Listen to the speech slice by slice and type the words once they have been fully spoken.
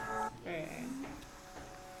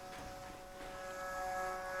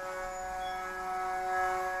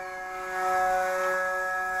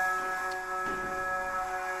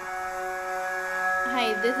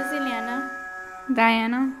Hi, this is Ileana.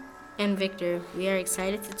 Diana. And Victor. We are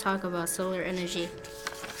excited to talk about solar energy.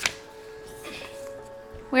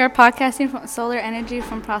 We are podcasting from solar energy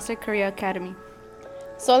from Prospect Career Academy.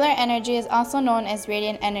 Solar energy is also known as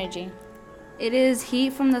radiant energy. It is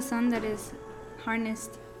heat from the sun that is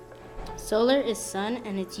harnessed. Solar is sun,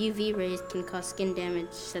 and its UV rays can cause skin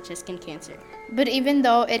damage, such as skin cancer. But even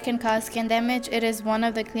though it can cause skin damage, it is one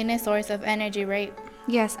of the cleanest sources of energy, right?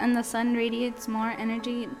 Yes, and the sun radiates more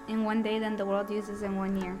energy in one day than the world uses in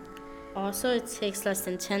 1 year. Also, it takes less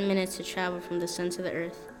than 10 minutes to travel from the sun to the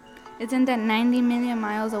earth. Isn't that 90 million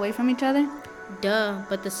miles away from each other? Duh,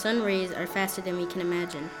 but the sun rays are faster than we can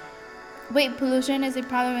imagine. Wait, pollution is a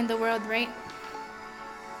problem in the world, right?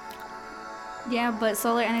 Yeah, but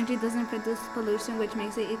solar energy doesn't produce pollution, which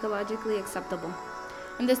makes it ecologically acceptable.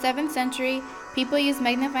 In the 7th century, people used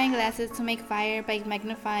magnifying glasses to make fire by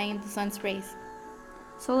magnifying the sun's rays.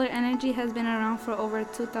 Solar energy has been around for over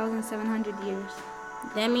 2,700 years.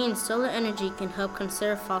 That means solar energy can help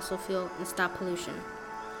conserve fossil fuel and stop pollution.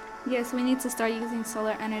 Yes, we need to start using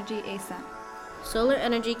solar energy ASAP. Solar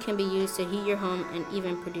energy can be used to heat your home and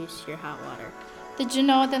even produce your hot water. Did you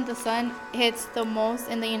know that the sun hits the most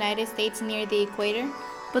in the United States near the equator?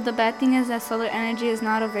 But the bad thing is that solar energy is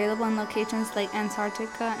not available in locations like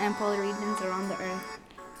Antarctica and polar regions around the Earth.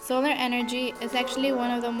 Solar energy is actually one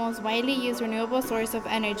of the most widely used renewable sources of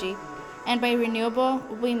energy. And by renewable,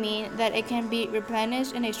 we mean that it can be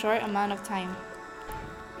replenished in a short amount of time.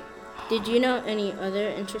 Did you know any other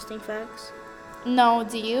interesting facts? No,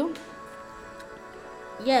 do you?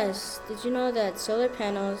 Yes, did you know that solar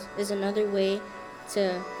panels is another way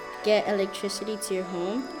to get electricity to your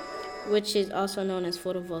home, which is also known as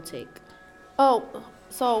photovoltaic? Oh,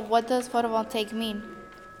 so what does photovoltaic mean?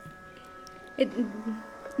 It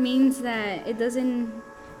means that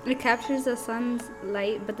it captures the sun's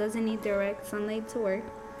light but doesn't need direct sunlight to work.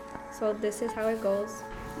 So this is how it goes.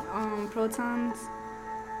 Protons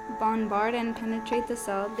bombard and penetrate the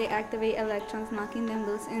cell. They activate electrons, knocking them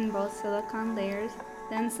loose in both silicon layers.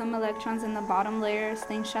 Then some electrons in the bottom layer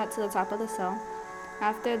slingshot to the top of the cell.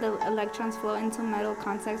 After the electrons flow into metal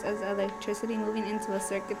contacts as electricity moving into a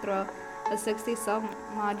circuit through a 60 cell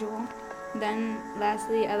module. Then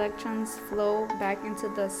lastly, electrons flow back into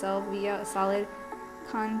the cell via a solid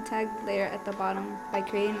contact layer at the bottom by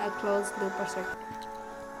creating a closed loop or circuit.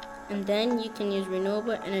 And then you can use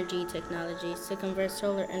renewable energy technologies to convert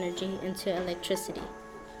solar energy into electricity.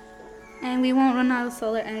 And we won't run out of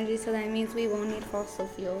solar energy, so that means we won't need fossil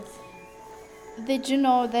fuels. Did you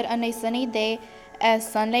know that on a sunny day, as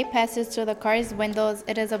sunlight passes through the car's windows,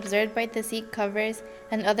 it is absorbed by the seat covers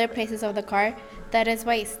and other places of the car? That is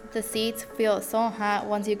why the seats feel so hot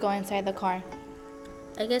once you go inside the car.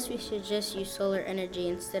 I guess we should just use solar energy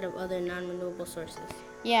instead of other non-renewable sources.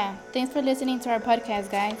 Yeah, thanks for listening to our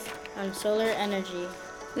podcast, guys. On solar energy.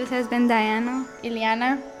 This has been Diana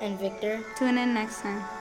Ileana. And Victor. Tune in next time.